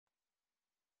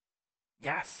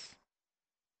Yes.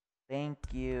 Thank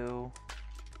you.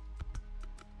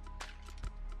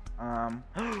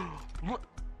 Look.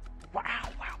 Wow,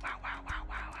 wow, wow, wow, wow,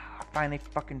 wow, wow. I finally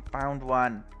fucking found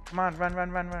one. Come on, run,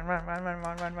 run, run, run, run, run, run,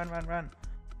 run, run, run, run, run.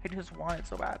 I just want it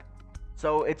so bad.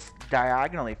 So it's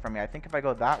diagonally from me. I think if I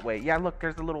go that way. Yeah, look,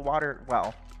 there's a little water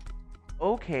well.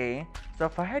 Okay. So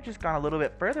if I had just gone a little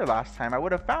bit further last time, I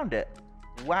would have found it.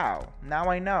 Wow. Now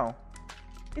I know.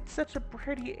 It's such a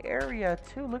pretty area,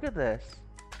 too. Look at this.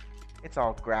 It's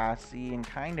all grassy and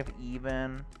kind of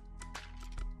even.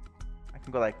 I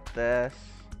can go like this.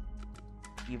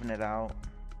 Even it out.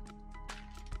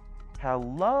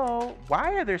 Hello?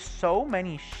 Why are there so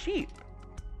many sheep?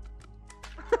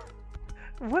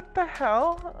 What the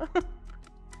hell?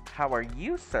 How are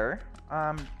you, sir?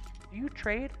 Do you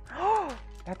trade? Oh,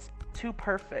 that's too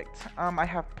perfect. I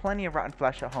have plenty of rotten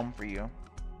flesh at home for you.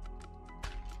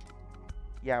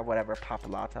 Yeah, whatever,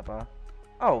 Papalataba.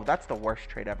 Oh, that's the worst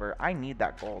trade ever. I need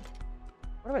that gold.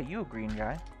 What about you, green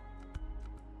guy?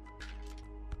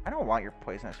 I don't want your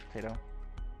poisonous potato.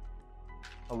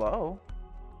 Hello?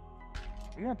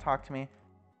 Are you gonna talk to me?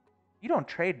 You don't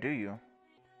trade, do you?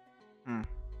 Hmm.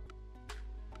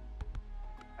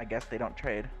 I guess they don't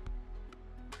trade.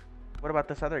 What about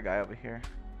this other guy over here?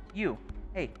 You.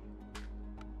 Hey.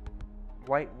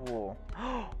 White wool.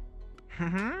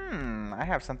 I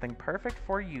have something perfect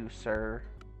for you, sir.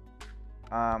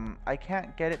 I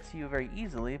can't get it to you very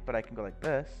easily, but I can go like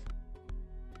this.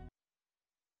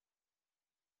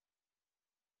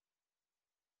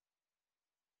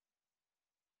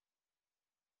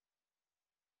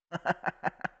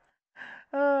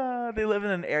 They live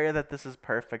in an area that this is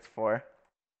perfect for.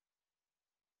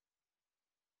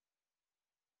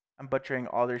 I'm butchering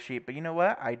all their sheep, but you know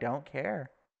what? I don't care.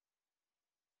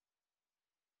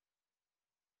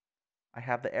 I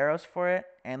have the arrows for it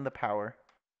and the power.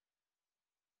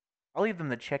 I'll leave them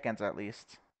the chickens at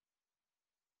least.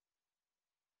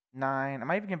 9.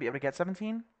 Am I even gonna be able to get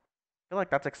 17? I feel like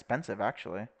that's expensive,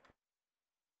 actually.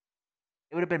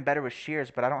 It would have been better with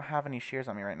shears, but I don't have any shears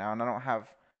on me right now, and I don't have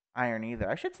iron either.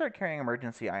 I should start carrying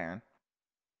emergency iron.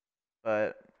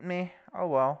 But, meh, oh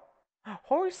well.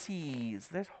 Horsies!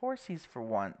 There's horsies for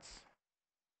once.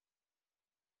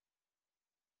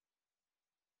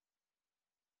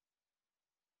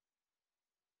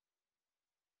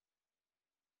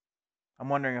 I'm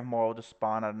wondering if more will just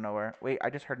spawn out of nowhere. Wait, I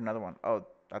just heard another one. Oh,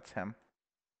 that's him.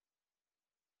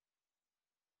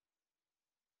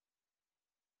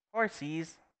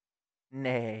 Horsies!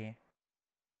 Nay.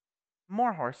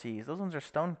 More horsies. Those ones are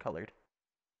stone colored.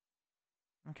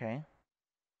 Okay.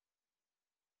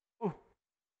 Ooh,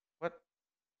 what?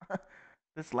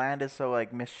 This land is so,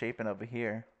 like, misshapen over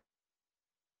here.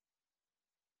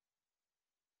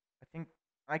 I think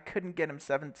I couldn't get him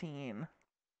 17.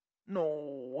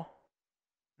 No.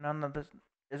 None of this.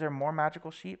 Is there more magical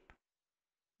sheep?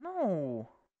 No.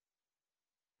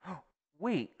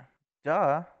 Wait.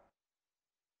 Duh.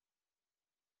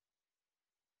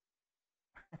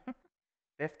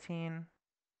 15.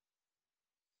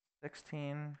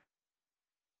 16.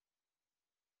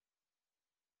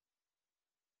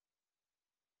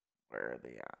 Where are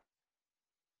they at?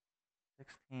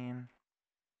 16.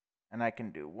 And I can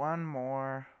do one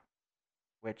more,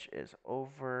 which is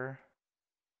over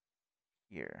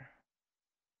here.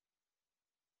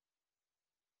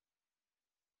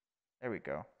 There we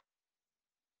go.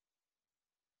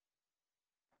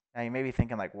 Now you may be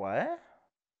thinking like, what?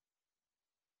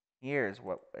 Here's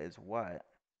what is what.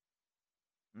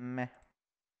 Meh.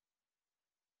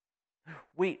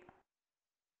 Wait.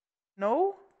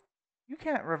 No? You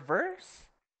can't reverse?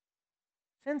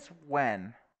 Since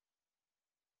when?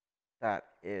 That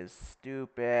is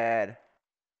stupid.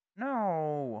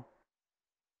 No.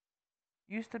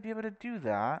 You used to be able to do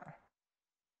that.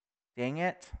 Dang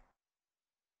it.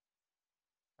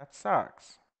 That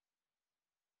sucks.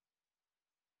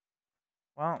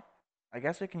 Well, I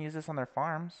guess we can use this on their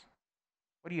farms.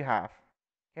 What do you have?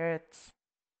 Carrots.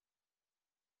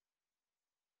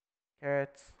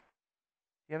 Carrots. Do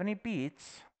you have any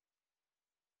beets?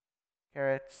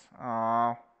 Carrots.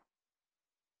 Aw.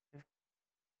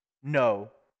 No.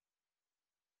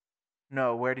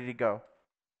 No, where did he go?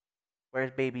 Where's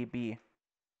baby B?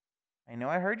 I know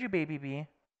I heard you, baby B.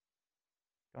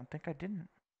 Don't think I didn't.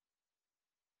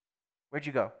 Where'd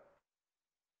you go?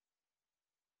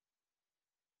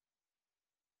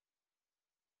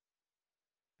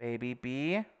 Baby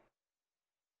B?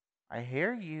 I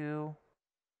hear you.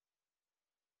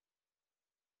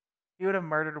 He would have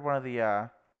murdered one of the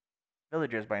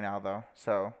villagers by now, though.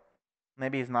 So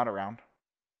maybe he's not around.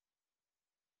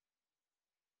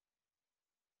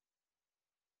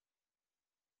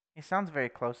 He sounds very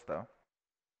close though.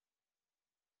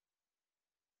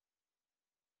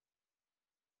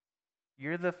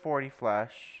 You're the 40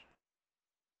 flesh.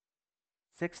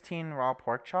 16 raw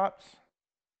pork chops?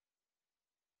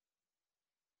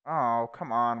 Oh,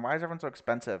 come on. Why is everyone so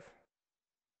expensive?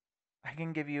 I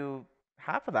can give you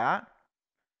half of that.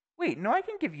 Wait, no, I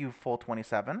can give you full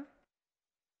 27.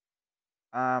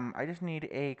 I just need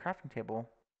a crafting table,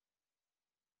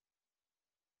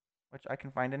 which I can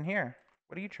find in here.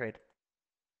 What do you trade?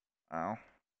 Oh,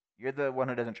 you're the one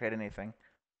who doesn't trade anything.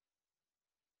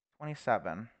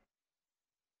 27.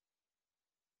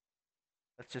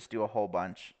 Let's just do a whole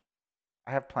bunch.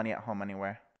 I have plenty at home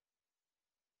anyway.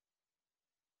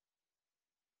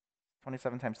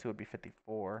 27 times 2 would be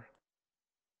 54.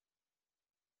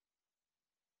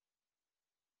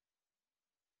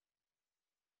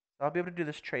 So I'll be able to do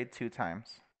this trade 2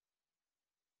 times.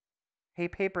 Hey,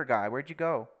 paper guy, where'd you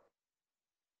go?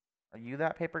 Are you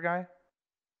that paper guy?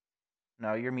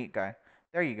 No, you're meat guy.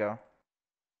 There you go.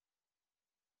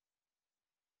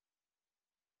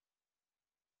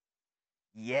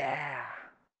 Yeah.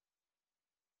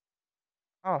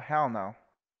 Oh, hell no.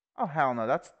 Oh, hell no.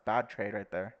 That's bad trade right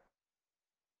there.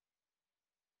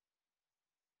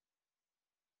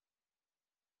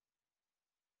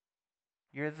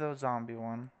 You're the zombie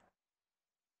one.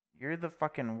 You're the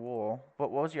fucking wool.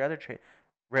 What was your other trade?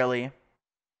 Really?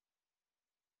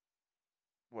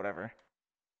 Whatever.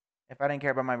 If I didn't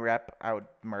care about my rep, I would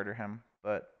murder him.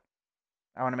 But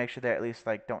I want to make sure they at least,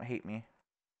 like, don't hate me.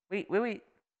 Wait.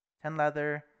 10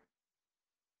 leather.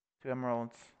 2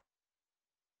 emeralds.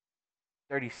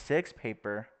 36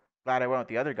 paper. Glad I went with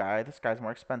the other guy. This guy's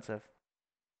more expensive.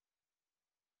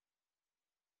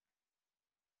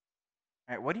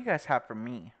 Alright, what do you guys have for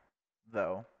me,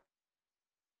 though?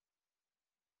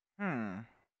 Hmm.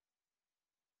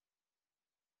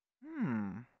 Hmm.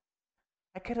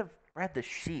 I could have bred the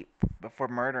sheep before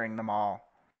murdering them all.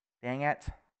 Dang it.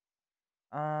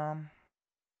 Um,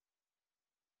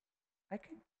 I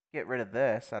could get rid of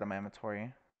this out of my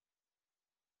inventory.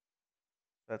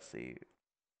 Let's see.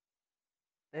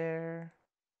 There.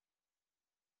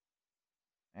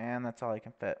 And that's all I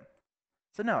can fit.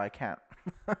 So no, I can't.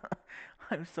 I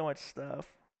have so much stuff.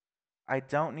 I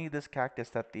don't need this cactus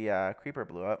that the creeper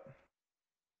blew up.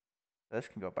 This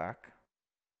can go back.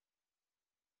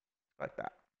 Like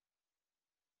that.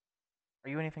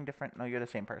 Are you anything different? No, you're the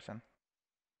same person.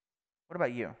 What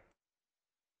about you?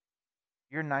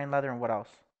 You're 9 leather and what else?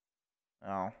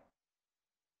 Oh.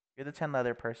 You're the 10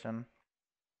 leather person.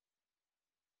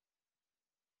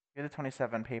 You're the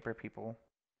 27 paper people.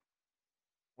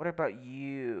 What about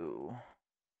you?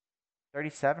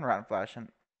 37 rotten flesh and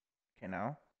okay,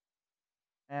 no.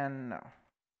 And no.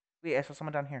 Wait, I saw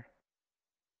someone down here.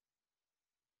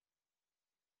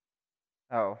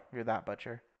 Oh, you're that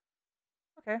butcher.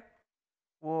 Okay.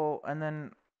 Well, and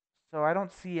then so I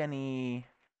don't see any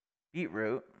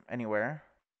beetroot anywhere,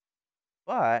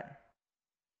 but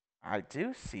I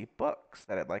do see books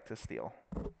that I'd like to steal.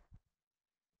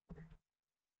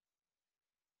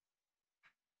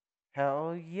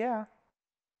 Hell yeah.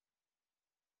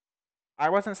 I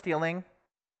wasn't stealing.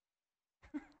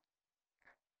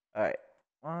 All right.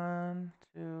 1,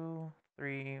 2,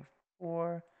 3,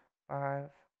 4, 5,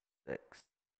 6,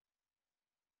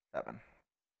 7.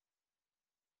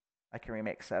 I can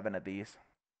remake 7 of these.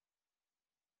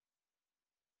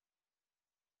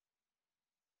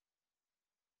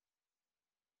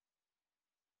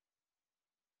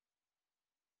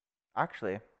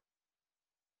 Actually,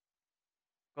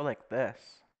 go like this.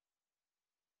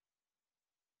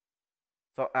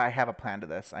 So I have a plan to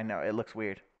this. I know it looks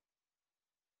weird,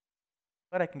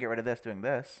 but I can get rid of this doing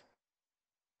this.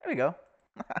 There we go.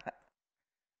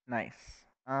 Nice.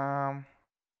 Um,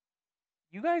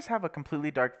 you guys have a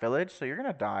completely dark village, so you're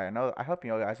gonna die. I know. I hope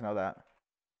you guys know that.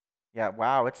 Yeah.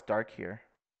 Wow, it's dark here.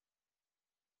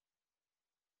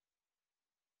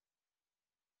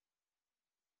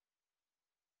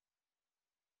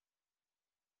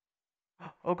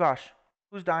 Oh gosh,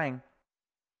 who's dying?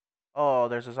 Oh,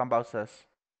 there's a zombosis.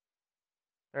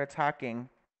 They're attacking.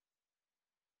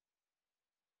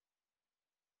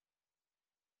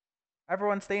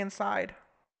 Everyone, stay inside.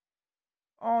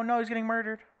 Oh no, he's getting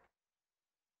murdered.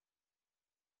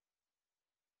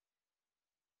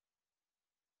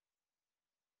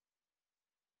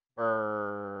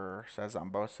 Brrr, says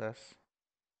zombosis.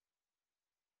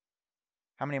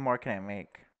 How many more can I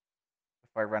make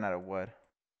before I run out of wood?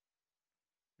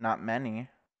 Not many.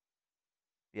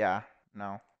 Yeah.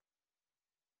 No.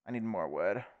 I need more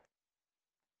wood.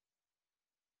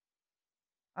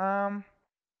 I'm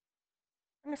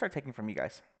gonna start taking from you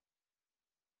guys.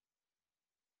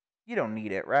 You don't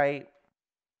need it, right?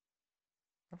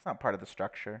 That's not part of the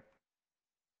structure.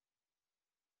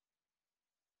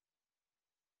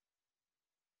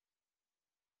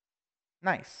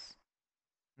 Nice.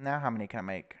 Now how many can I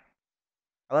make?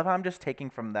 I love how I'm just taking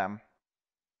from them.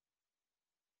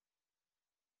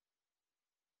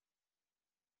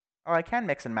 Oh, I can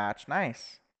mix and match.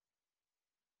 Nice.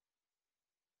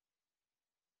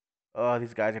 Oh,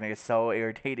 these guys are gonna get so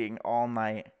irritating all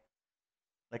night.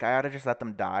 Like, I ought to just let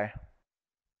them die.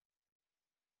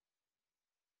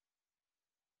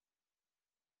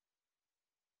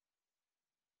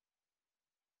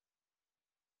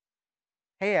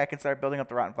 Hey, I can start building up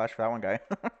the rotten flesh for that one guy.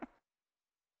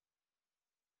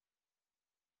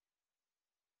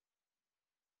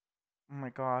 Oh my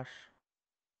gosh.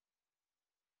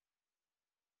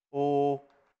 Oh,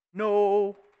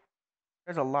 no.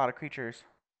 There's a lot of creatures.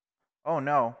 Oh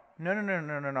no. No, no, no,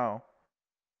 no, no, no.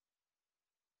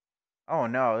 Oh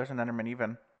no, there's an Enderman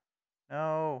even.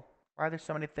 No. Why are there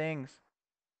so many things?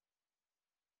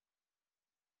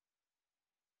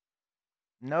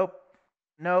 Nope.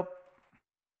 Nope.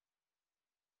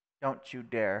 Don't you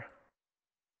dare.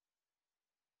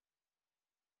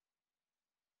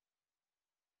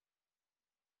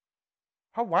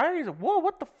 How, why are you, whoa,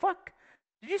 what the fuck?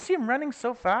 Did you see him running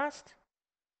so fast?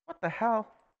 What the hell?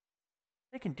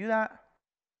 They can do that?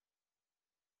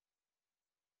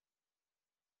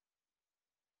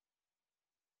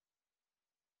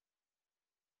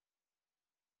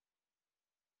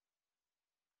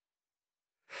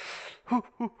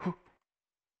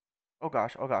 Oh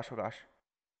gosh, oh gosh, oh gosh.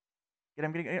 Get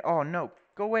him, get him. Oh no,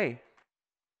 go away.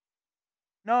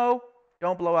 No,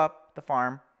 don't blow up the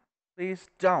farm. Please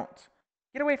don't.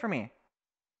 Get away from me.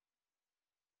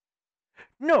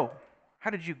 No. How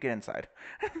did you get inside?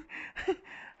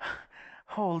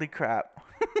 Holy crap.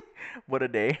 What a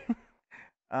day.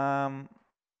 Um,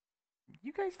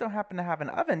 you guys don't happen to have an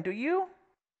oven, do you?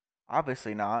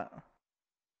 Obviously not.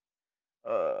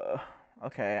 Uh,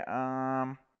 okay.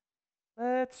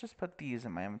 Let's just put these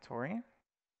in my inventory.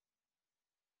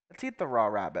 Let's eat the raw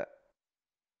rabbit.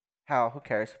 Hell, who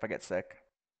cares if I get sick?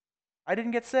 I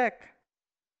didn't get sick.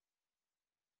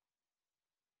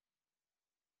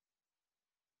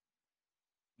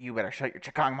 You better shut your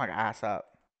Chikangmag ass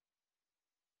up.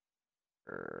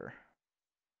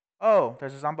 Oh,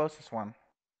 there's a Zombosis one.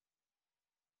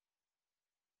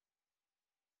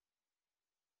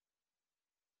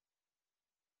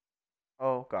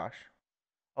 Oh gosh.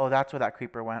 Oh, that's where that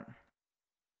creeper went.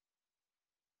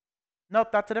 Nope,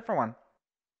 that's a different one.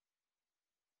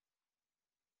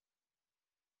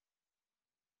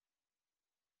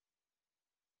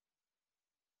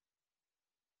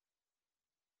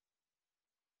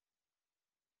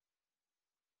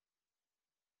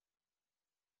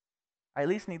 I at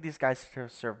least need these guys to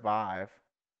survive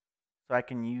so I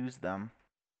can use them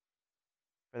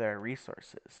for their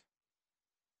resources.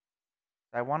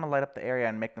 I want to light up the area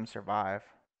and make them survive.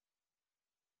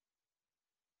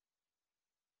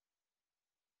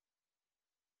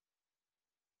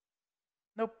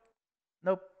 Nope.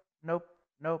 Nope. Nope.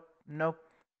 Nope. Nope.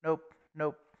 Nope.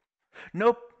 Nope.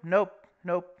 Nope. Nope.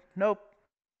 Nope. Nope.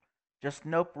 Just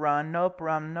nope run. Nope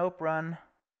run. Nope run.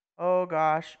 Oh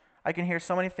gosh. I can hear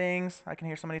so many things. I can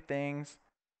hear so many things.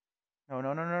 No,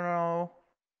 no, no, no, no.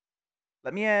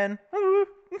 Let me in.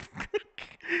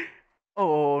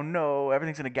 Oh no.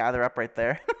 Everything's gonna gather up right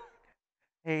there.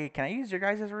 Hey, can I use your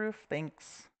guys' roof?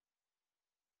 Thanks.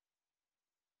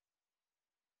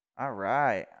 All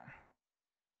right.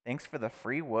 Thanks for the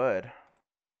free wood.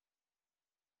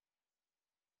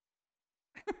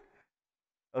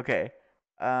 Okay.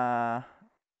 Uh,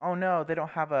 oh no, they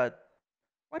don't have a.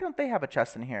 Why don't they have a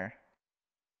chest in here?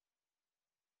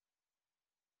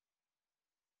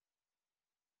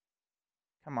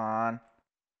 Come on.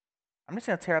 I'm just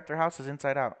gonna tear up their houses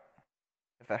inside out.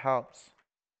 If it helps.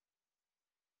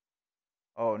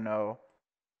 Oh no.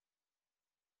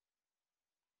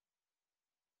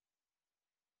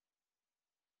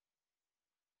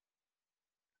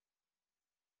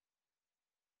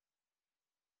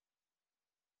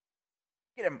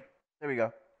 Get him. There we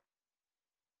go.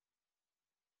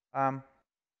 Um.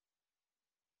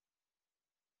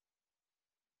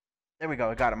 There we go.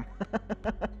 I got him.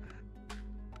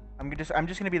 I'm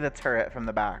just gonna be the turret from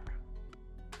the back.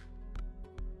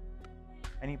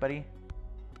 Anybody?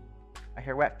 I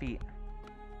hear wet feet.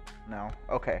 No.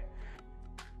 Okay.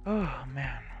 Oh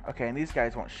man. Okay, and these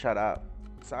guys won't shut up.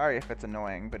 Sorry if it's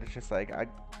annoying, but it's just like I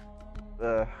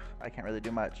can't really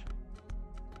do much.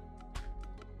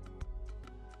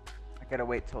 I gotta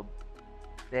wait till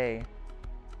day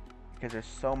because there's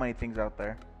so many things out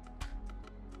there.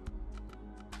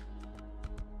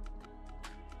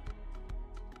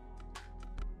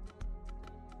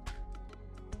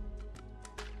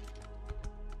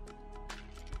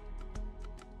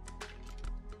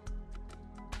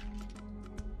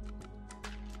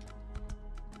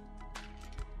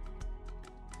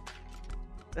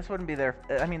 This wouldn't be their.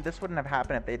 I mean, this wouldn't have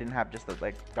happened if they didn't have just a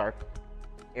like dark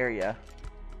area.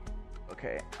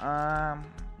 Okay.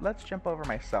 Let's jump over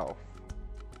myself.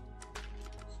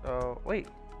 So wait,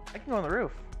 I can go on the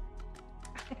roof.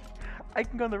 I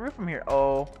can go on the roof from here.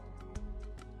 Oh.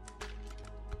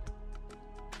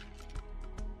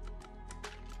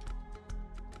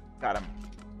 Got him.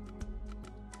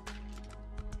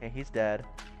 Okay, he's dead.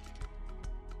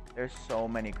 There's so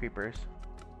many creepers.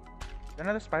 Is there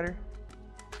another spider?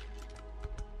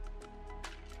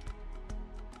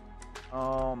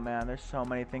 Oh man, there's so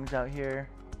many things out here.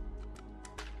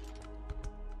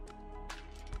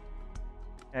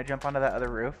 Can I jump onto that other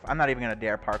roof? I'm not even gonna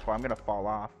dare parkour. I'm gonna fall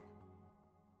off.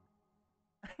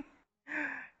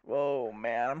 Whoa,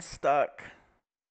 man, I'm stuck.